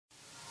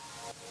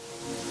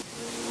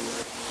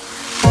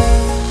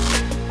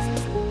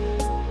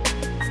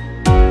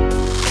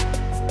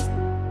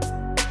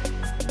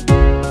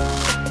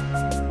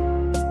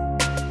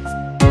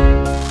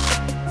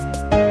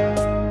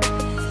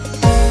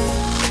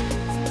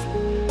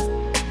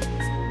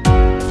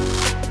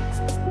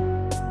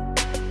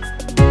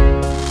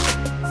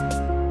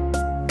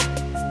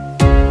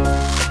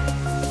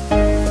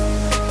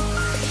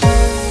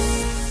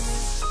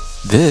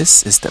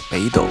This is the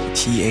Beidou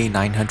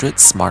TA900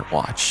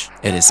 smartwatch.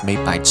 It is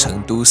made by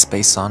Chengdu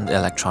Space-On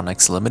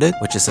Electronics Limited,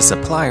 which is a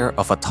supplier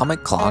of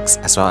atomic clocks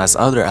as well as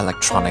other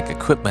electronic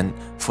equipment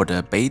for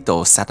the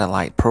Beidou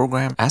satellite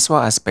program, as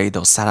well as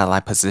Beidou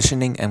satellite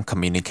positioning and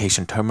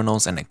communication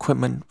terminals and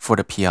equipment for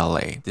the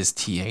PLA. This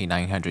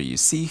TA900 you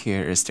see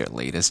here is their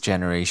latest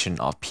generation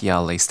of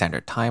PLA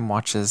standard time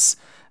watches,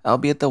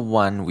 albeit the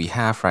one we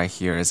have right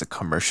here is a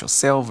commercial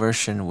sale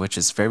version, which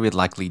is very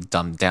likely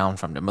dumbed down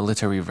from the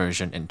military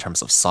version in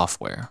terms of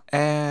software.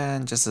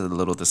 And just a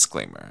little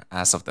disclaimer,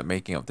 as of the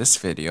making of this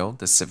video,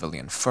 the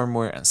civilian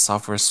firmware and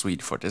software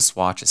suite for this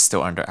watch is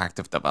still under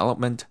active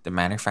development. The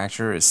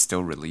manufacturer is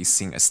still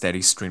releasing a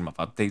steady stream of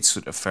updates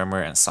to the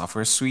firmware and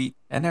software suite,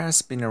 and there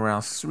has been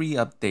around 3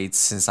 updates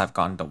since I've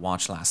gotten the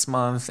watch last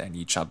month, and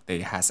each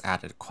update has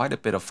added quite a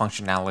bit of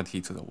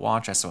functionality to the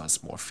watch as well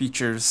as more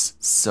features.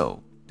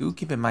 So do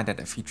keep in mind that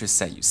the feature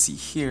set you see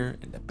here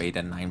in the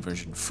Beta 9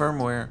 version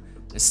firmware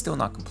is still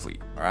not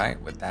complete.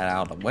 Alright, with that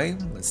out of the way,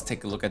 let's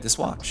take a look at this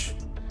watch.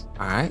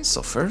 Alright,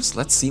 so first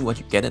let's see what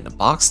you get in the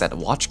box that the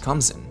watch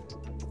comes in.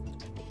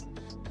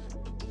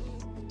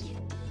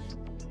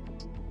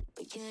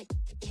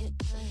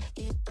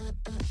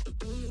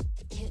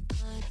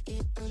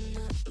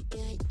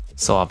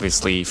 So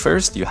obviously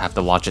first you have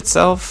the watch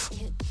itself.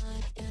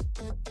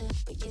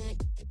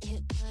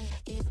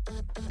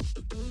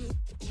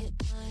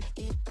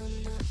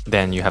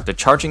 Then you have the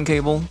charging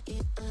cable.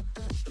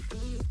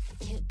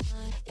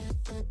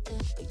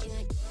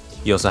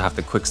 You also have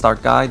the quick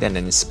start guide and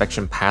an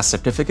inspection pass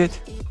certificate.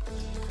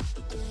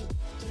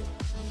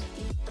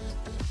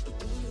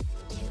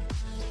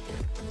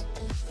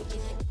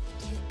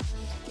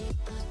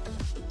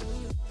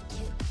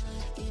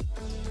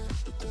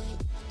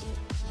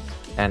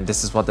 And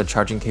this is what the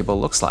charging cable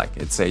looks like.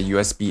 It's a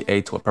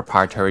USB-A to a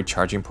proprietary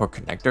charging port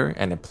connector,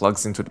 and it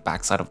plugs into the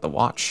backside of the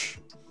watch.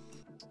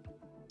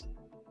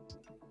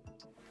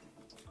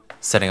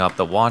 Setting up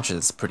the watch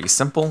is pretty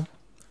simple.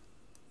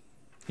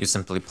 You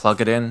simply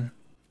plug it in.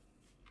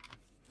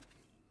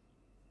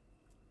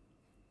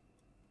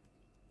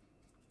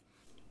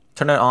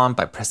 Turn it on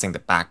by pressing the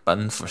back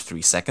button for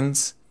 3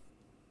 seconds.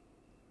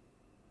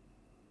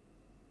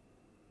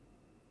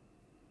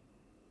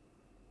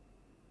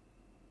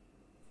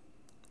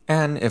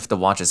 And if the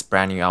watch is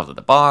brand new out of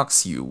the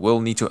box, you will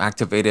need to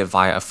activate it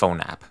via a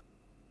phone app.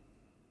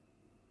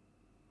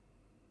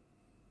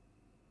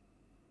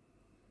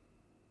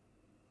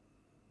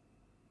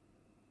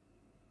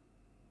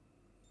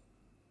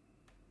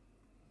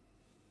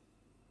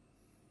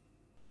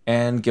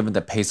 And given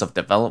the pace of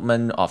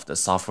development of the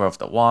software of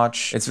the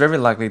watch, it's very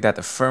likely that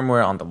the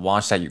firmware on the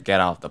watch that you get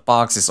out of the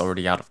box is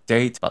already out of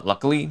date, but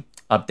luckily,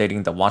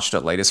 updating the watch to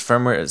the latest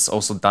firmware is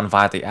also done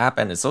via the app,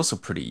 and it's also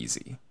pretty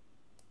easy.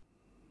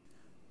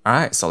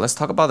 Alright, so let's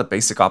talk about the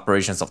basic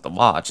operations of the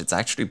watch. It's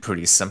actually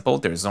pretty simple.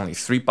 There's only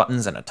 3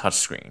 buttons and a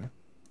touchscreen.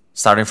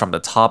 Starting from the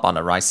top on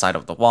the right side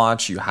of the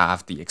watch, you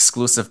have the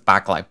exclusive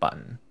backlight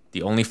button.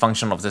 The only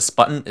function of this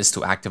button is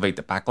to activate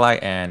the backlight,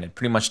 and it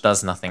pretty much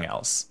does nothing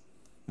else.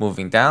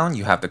 Moving down,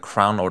 you have the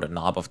crown or the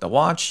knob of the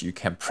watch. You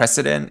can press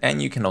it in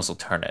and you can also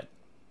turn it.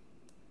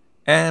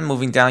 And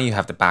moving down, you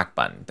have the back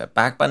button. The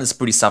back button is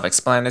pretty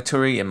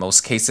self-explanatory. In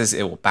most cases,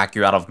 it will back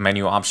you out of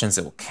menu options.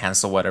 It will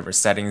cancel whatever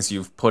settings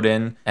you've put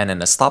in. And in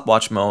the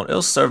stopwatch mode,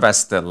 it'll serve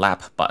as the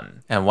lap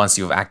button. And once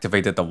you've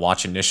activated the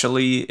watch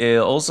initially, it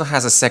also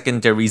has a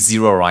secondary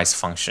zero rise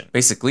function.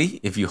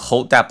 Basically, if you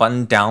hold that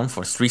button down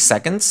for 3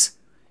 seconds,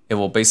 it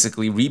will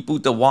basically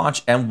reboot the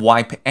watch and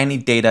wipe any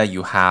data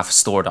you have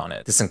stored on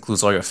it. This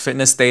includes all your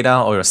fitness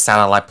data, or your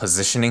satellite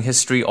positioning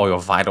history, or your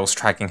vitals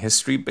tracking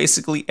history,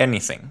 basically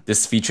anything.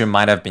 This feature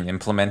might have been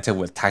implemented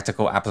with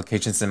tactical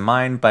applications in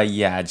mind, but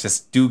yeah,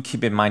 just do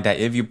keep in mind that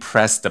if you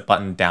press the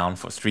button down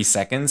for 3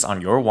 seconds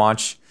on your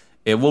watch,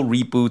 it will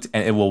reboot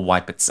and it will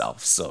wipe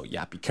itself. So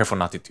yeah, be careful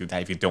not to do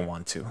that if you don't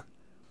want to.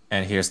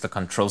 And here's the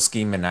control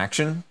scheme in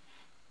action.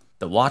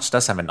 The watch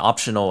does have an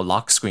optional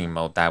lock screen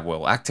mode that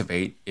will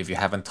activate if you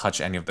haven't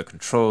touched any of the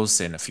controls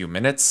in a few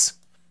minutes.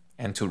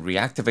 And to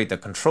reactivate the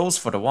controls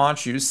for the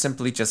watch, you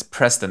simply just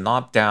press the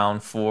knob down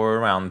for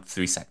around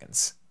 3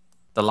 seconds.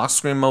 The lock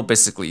screen mode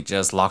basically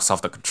just locks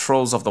off the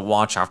controls of the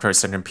watch after a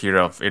certain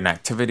period of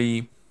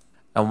inactivity.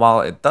 And while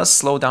it does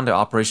slow down the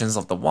operations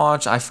of the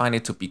watch, I find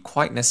it to be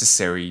quite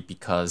necessary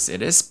because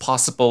it is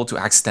possible to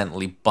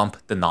accidentally bump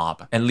the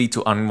knob and lead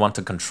to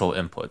unwanted control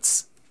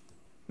inputs.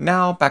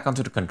 Now back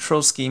onto the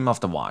control scheme of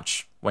the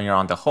watch. When you're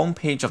on the home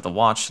page of the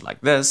watch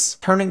like this,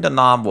 turning the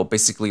knob will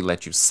basically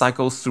let you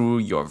cycle through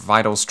your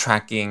vitals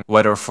tracking,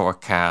 weather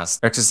forecast,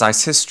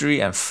 exercise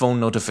history, and phone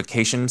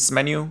notifications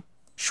menu.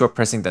 Short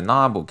pressing the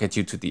knob will get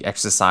you to the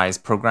exercise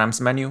programs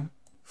menu.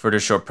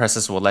 Further short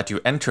presses will let you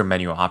enter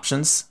menu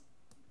options.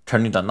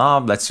 Turning the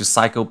knob lets you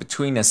cycle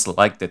between and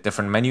select the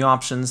different menu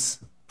options.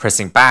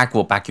 Pressing back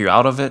will back you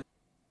out of it.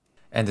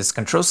 And this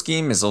control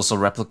scheme is also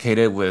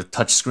replicated with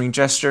touchscreen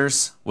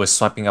gestures, with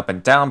swiping up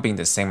and down being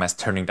the same as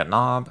turning the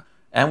knob,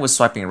 and with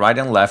swiping right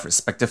and left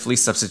respectively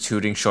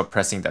substituting short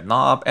pressing the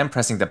knob and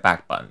pressing the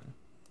back button.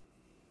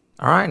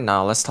 Alright,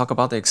 now let's talk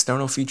about the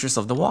external features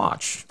of the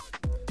watch.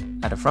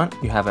 At the front,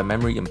 you have a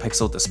memory and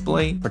pixel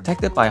display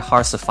protected by a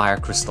hard sapphire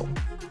crystal.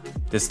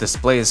 This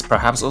display is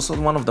perhaps also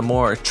one of the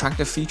more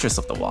attractive features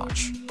of the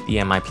watch. The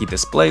MIP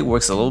display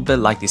works a little bit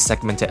like the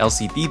segmented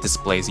LCD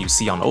displays you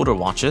see on older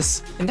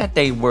watches, in that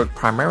they work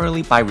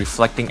primarily by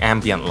reflecting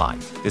ambient light.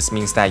 This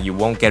means that you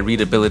won't get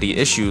readability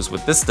issues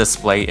with this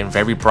display in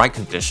very bright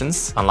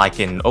conditions,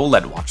 unlike in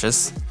OLED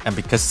watches. And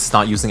because it's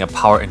not using a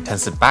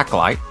power-intensive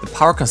backlight, the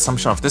power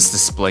consumption of this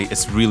display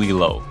is really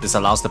low. This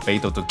allows the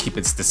Beidou to keep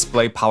its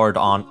display powered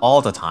on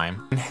all the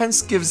time, and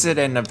hence gives it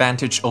an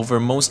advantage over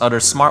most other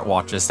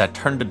smartwatches that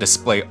turn the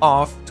display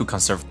off to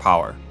conserve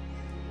power.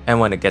 And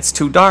when it gets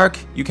too dark,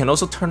 you can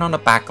also turn on the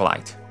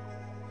backlight.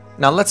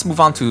 Now let's move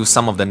on to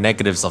some of the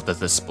negatives of the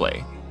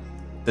display.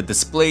 The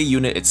display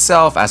unit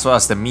itself, as well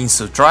as the means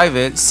to drive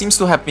it, seems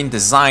to have been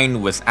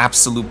designed with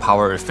absolute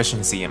power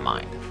efficiency in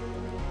mind.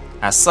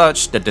 As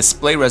such, the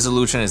display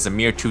resolution is a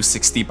mere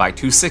 260 by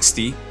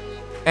 260,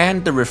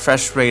 and the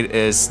refresh rate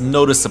is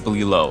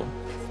noticeably low.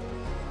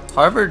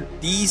 However,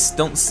 these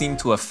don't seem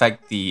to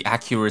affect the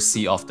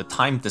accuracy of the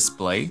time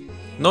display,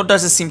 nor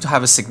does it seem to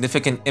have a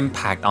significant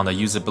impact on the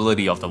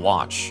usability of the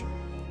watch.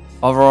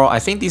 Overall, I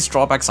think these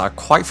drawbacks are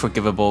quite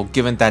forgivable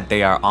given that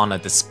they are on a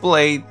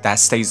display that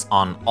stays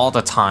on all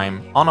the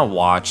time on a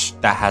watch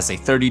that has a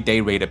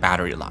 30-day rated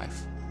battery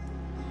life.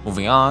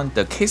 Moving on,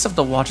 the case of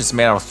the watch is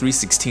made out of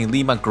 316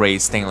 Lima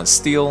grade stainless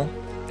steel,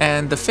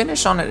 and the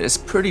finish on it is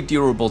pretty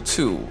durable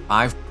too.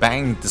 I've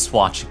banged this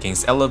watch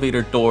against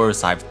elevator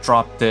doors, I've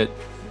dropped it,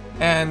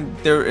 and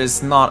there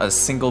is not a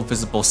single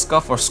visible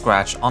scuff or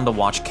scratch on the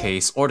watch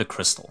case or the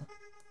crystal.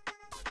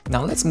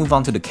 Now let's move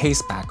on to the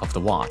case back of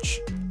the watch.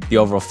 The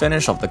overall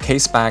finish of the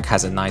case back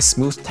has a nice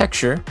smooth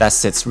texture that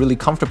sits really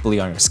comfortably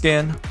on your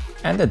skin,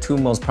 and the two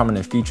most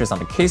prominent features on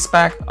the case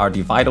back are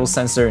the vital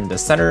sensor in the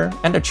center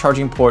and the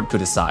charging port to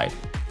the side.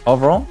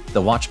 Overall,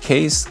 the watch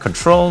case,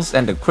 controls,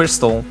 and the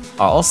crystal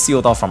are all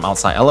sealed off from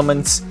outside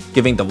elements,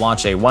 giving the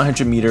watch a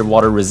 100-meter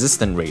water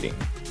resistant rating.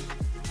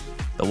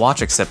 The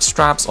watch accepts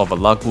straps of a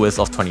lug width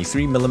of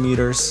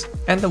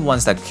 23mm, and the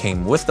ones that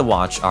came with the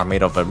watch are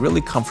made of a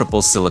really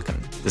comfortable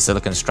silicone. The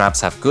silicone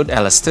straps have good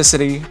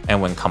elasticity,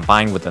 and when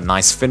combined with a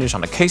nice finish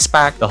on the case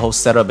back, the whole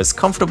setup is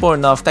comfortable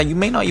enough that you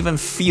may not even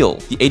feel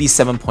the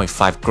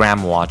 87.5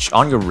 gram watch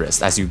on your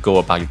wrist as you go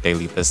about your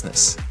daily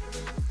business.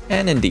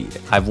 And indeed,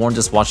 I've worn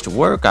this watch to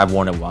work, I've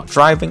worn it while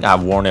driving,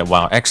 I've worn it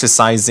while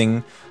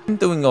exercising, and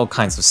doing all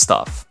kinds of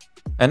stuff.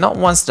 And not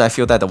once did I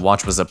feel that the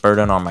watch was a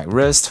burden on my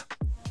wrist.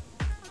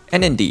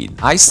 And indeed,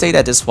 I say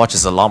that this watch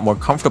is a lot more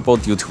comfortable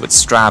due to its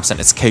straps and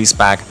its case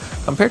back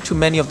compared to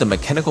many of the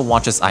mechanical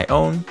watches I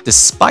own,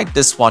 despite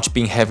this watch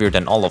being heavier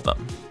than all of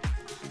them.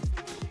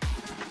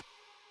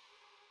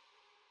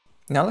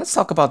 Now let's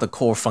talk about the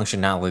core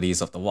functionalities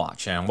of the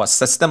watch and what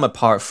sets them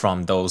apart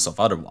from those of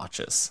other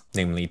watches,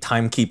 namely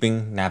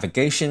timekeeping,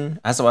 navigation,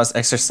 as well as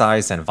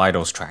exercise and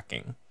vitals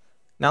tracking.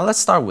 Now let's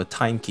start with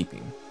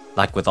timekeeping.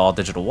 Like with all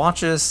digital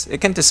watches,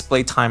 it can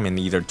display time in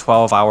either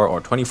 12-hour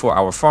or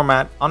 24-hour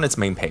format on its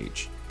main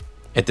page.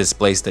 It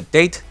displays the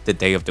date, the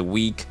day of the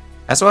week,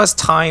 as well as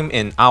time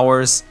in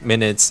hours,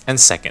 minutes, and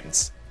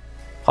seconds.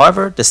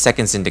 However, the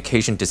seconds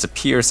indication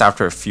disappears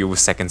after a few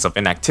seconds of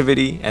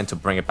inactivity, and to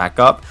bring it back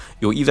up,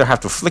 you'll either have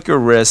to flick your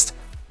wrist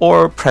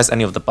or press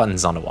any of the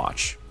buttons on the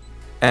watch.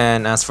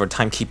 And as for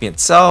timekeeping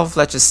itself,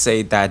 let's just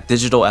say that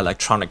digital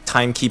electronic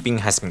timekeeping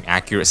has been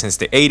accurate since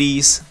the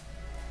 80s.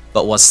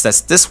 But what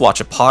sets this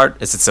watch apart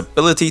is its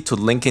ability to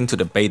link into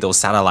the Beidou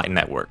satellite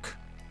network.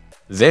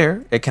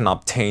 There, it can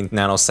obtain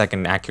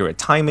nanosecond accurate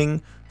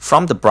timing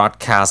from the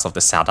broadcast of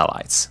the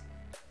satellites.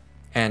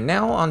 And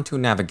now onto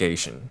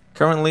navigation.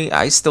 Currently,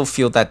 I still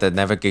feel that the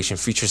navigation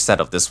feature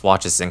set of this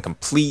watch is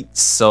incomplete,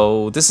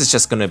 so this is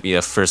just going to be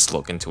a first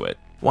look into it.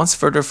 Once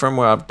further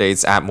firmware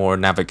updates add more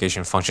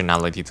navigation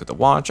functionality to the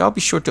watch, I'll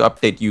be sure to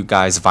update you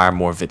guys via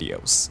more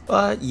videos.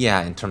 But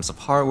yeah, in terms of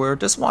hardware,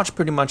 this watch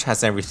pretty much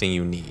has everything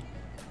you need.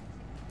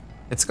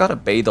 It's got a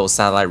Beidou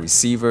satellite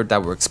receiver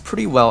that works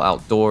pretty well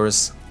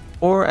outdoors,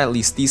 or at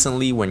least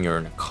decently when you're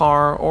in a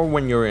car or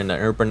when you're in an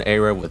urban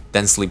area with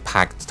densely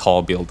packed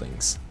tall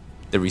buildings.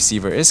 The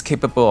receiver is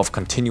capable of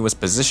continuous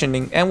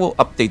positioning and will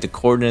update the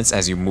coordinates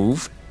as you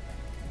move.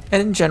 And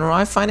in general,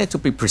 I find it to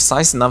be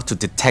precise enough to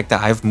detect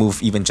that I've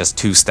moved even just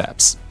 2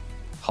 steps.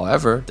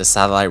 However, the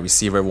satellite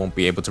receiver won't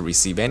be able to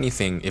receive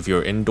anything if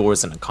you're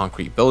indoors in a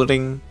concrete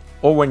building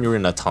or when you're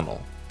in a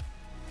tunnel.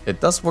 It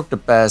does work the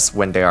best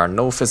when there are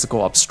no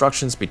physical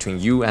obstructions between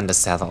you and the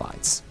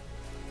satellites.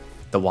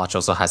 The watch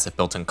also has a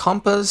built-in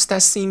compass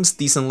that seems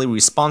decently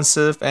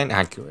responsive and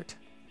accurate.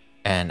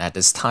 And at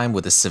this time,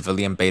 with the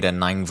civilian beta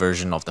 9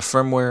 version of the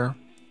firmware,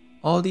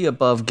 all the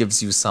above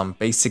gives you some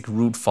basic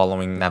route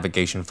following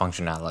navigation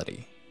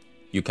functionality.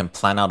 You can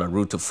plan out a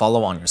route to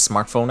follow on your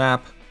smartphone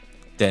app,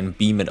 then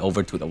beam it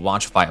over to the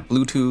watch via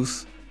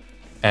Bluetooth,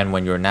 and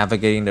when you're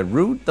navigating the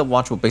route, the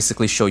watch will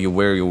basically show you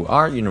where you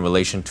are in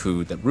relation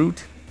to the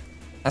route,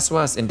 as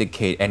well as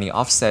indicate any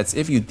offsets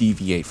if you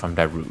deviate from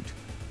that route.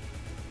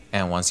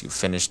 And once you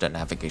finish the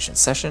navigation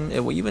session, it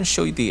will even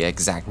show you the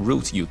exact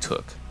route you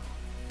took.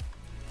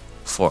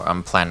 For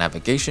unplanned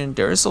navigation,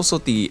 there is also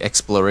the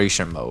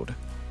exploration mode.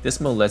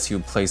 This mode lets you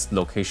place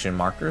location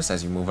markers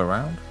as you move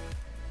around,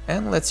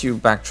 and lets you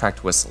backtrack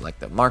to a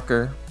selected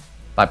marker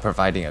by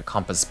providing a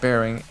compass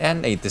bearing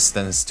and a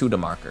distance to the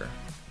marker.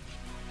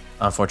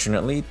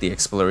 Unfortunately, the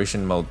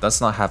exploration mode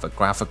does not have a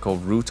graphical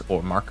route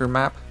or marker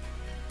map,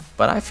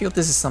 but I feel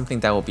this is something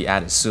that will be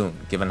added soon,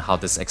 given how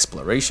this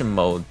exploration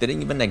mode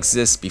didn't even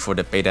exist before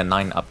the Beta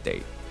 9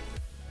 update.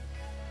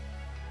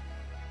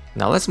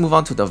 Now let's move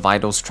on to the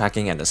vitals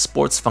tracking and the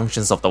sports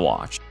functions of the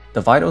watch.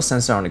 The vital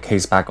sensor on the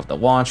case back of the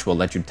watch will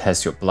let you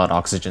test your blood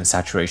oxygen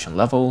saturation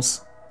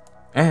levels.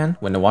 And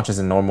when the watch is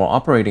in normal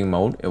operating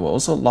mode, it will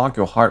also log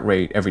your heart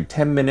rate every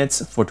 10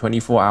 minutes for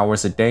 24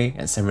 hours a day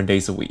and 7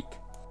 days a week.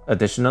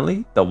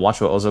 Additionally, the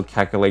watch will also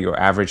calculate your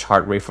average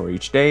heart rate for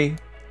each day,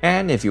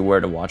 and if you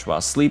wear the watch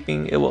while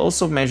sleeping, it will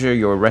also measure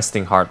your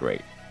resting heart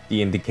rate.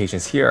 The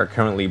indications here are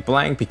currently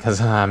blank because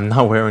I'm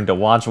not wearing the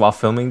watch while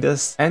filming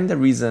this, and the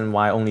reason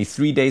why only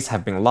 3 days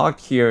have been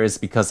logged here is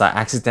because I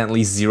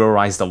accidentally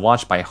zeroized the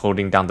watch by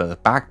holding down the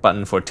back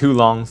button for too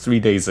long 3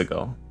 days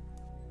ago.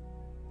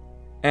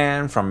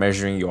 And from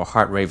measuring your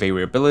heart rate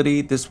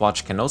variability, this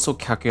watch can also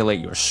calculate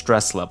your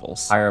stress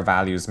levels. Higher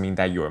values mean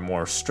that you're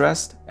more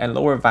stressed, and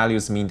lower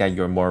values mean that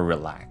you're more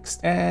relaxed.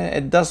 And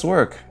it does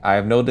work.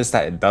 I've noticed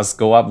that it does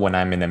go up when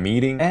I'm in a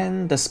meeting,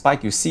 and the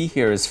spike you see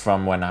here is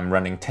from when I'm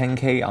running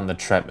 10K on the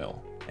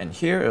treadmill. And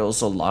here it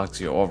also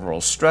logs your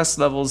overall stress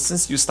levels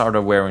since you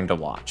started wearing the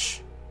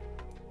watch.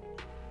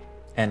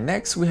 And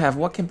next we have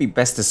what can be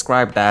best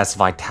described as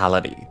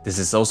vitality. This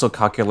is also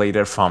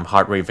calculated from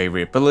heart rate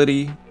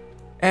variability,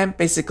 and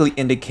basically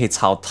indicates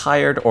how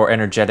tired or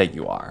energetic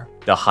you are.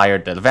 The higher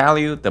the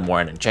value, the more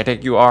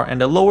energetic you are, and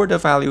the lower the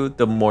value,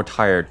 the more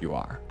tired you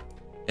are.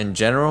 In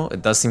general,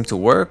 it does seem to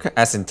work,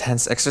 as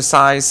intense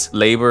exercise,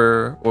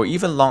 labor, or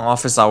even long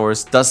office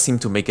hours does seem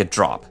to make it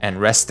drop, and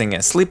resting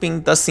and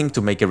sleeping does seem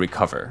to make it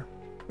recover.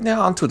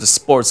 Now onto the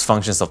sports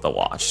functions of the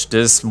watch.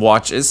 This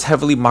watch is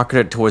heavily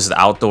marketed towards the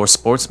outdoor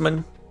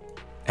sportsman,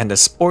 and the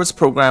sports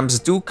programs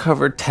do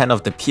cover 10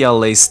 of the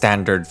PLA's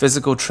standard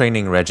physical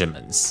training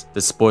regimens.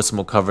 The sports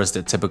mode covers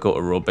the typical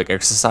aerobic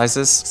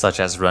exercises,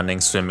 such as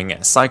running, swimming,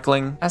 and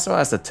cycling, as well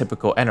as the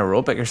typical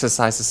anaerobic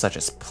exercises such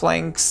as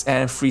planks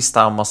and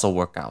freestyle muscle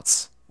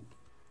workouts.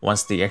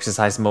 Once the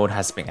exercise mode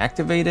has been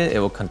activated, it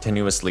will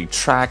continuously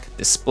track,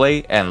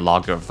 display, and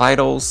log your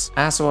vitals,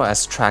 as well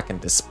as track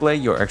and display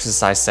your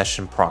exercise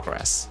session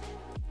progress.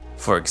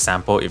 For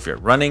example, if you're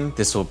running,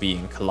 this will be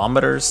in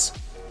kilometers.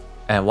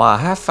 And while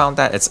I have found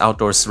that its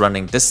outdoors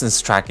running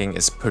distance tracking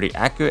is pretty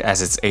accurate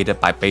as it's aided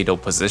by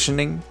Beidou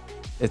positioning,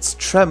 its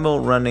treadmill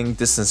running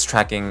distance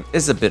tracking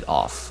is a bit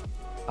off.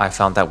 I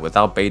found that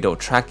without Beidou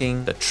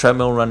tracking, the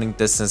treadmill running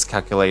distance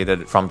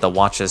calculated from the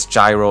watch's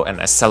gyro and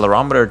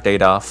accelerometer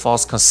data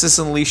falls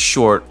consistently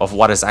short of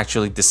what is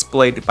actually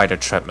displayed by the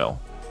treadmill.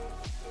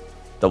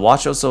 The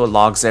watch also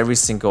logs every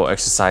single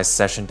exercise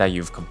session that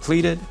you've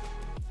completed,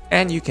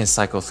 and you can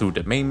cycle through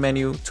the main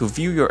menu to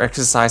view your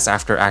exercise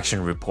after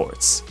action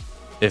reports.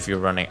 If you're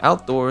running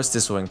outdoors,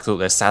 this will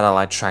include a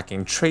satellite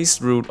tracking trace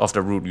route of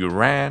the route you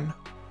ran,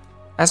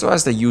 as well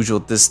as the usual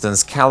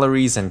distance,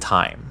 calories, and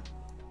time.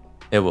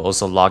 It will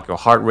also log your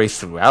heart rate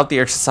throughout the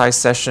exercise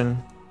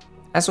session,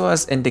 as well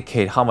as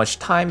indicate how much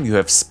time you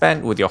have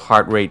spent with your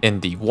heart rate in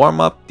the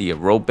warm-up, the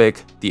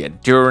aerobic, the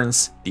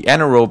endurance, the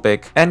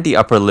anaerobic, and the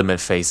upper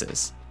limit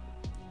phases.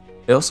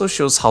 It also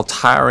shows how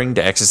tiring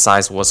the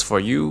exercise was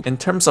for you in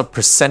terms of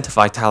 %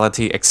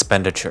 vitality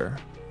expenditure.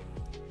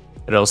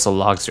 It also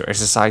logs your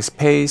exercise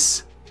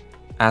pace,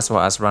 as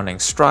well as running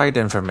stride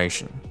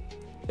information.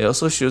 It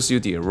also shows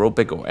you the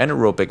aerobic or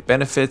anaerobic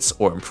benefits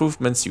or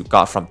improvements you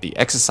got from the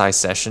exercise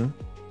session.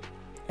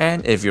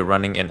 And if you're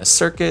running in a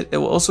circuit, it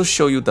will also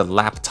show you the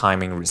lap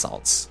timing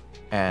results.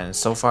 And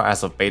so far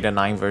as of Beta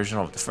 9 version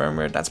of the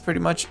firmware, that's pretty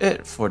much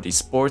it for the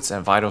sports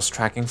and vitals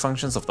tracking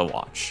functions of the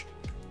watch.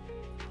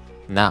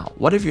 Now,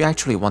 what if you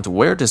actually want to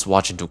wear this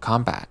watch into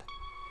combat?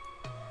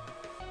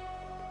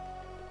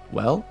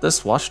 Well,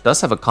 this watch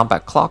does have a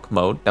combat clock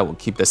mode that will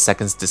keep the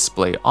seconds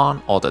display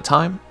on all the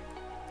time,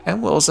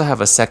 and will also have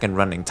a second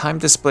running time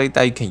display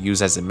that you can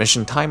use as a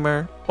mission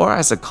timer or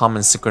as a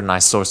common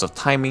synchronized source of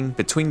timing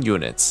between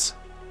units.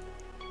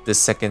 This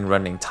second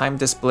running time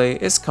display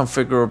is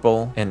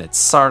configurable in its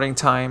starting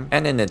time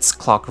and in its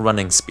clock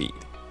running speed.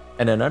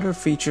 And another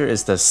feature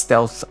is the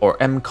Stealth or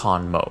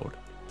MCON mode.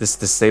 This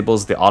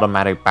disables the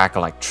automatic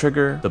backlight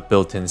trigger, the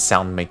built-in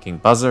sound-making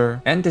buzzer,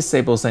 and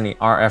disables any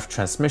RF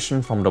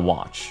transmission from the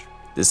watch.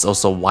 This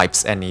also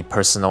wipes any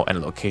personal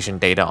and location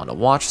data on the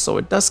watch, so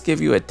it does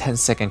give you a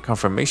 10-second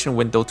confirmation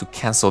window to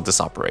cancel this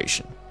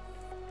operation.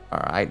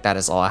 Alright, that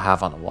is all I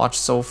have on the watch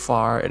so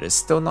far. It is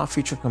still not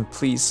feature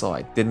complete, so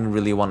I didn't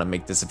really want to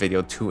make this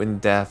video too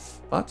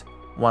in-depth, but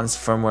once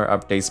firmware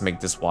updates make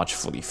this watch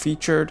fully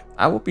featured,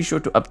 I will be sure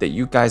to update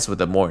you guys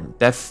with a more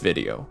in-depth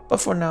video.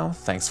 But for now,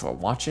 thanks for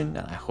watching,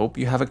 and I hope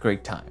you have a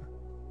great time.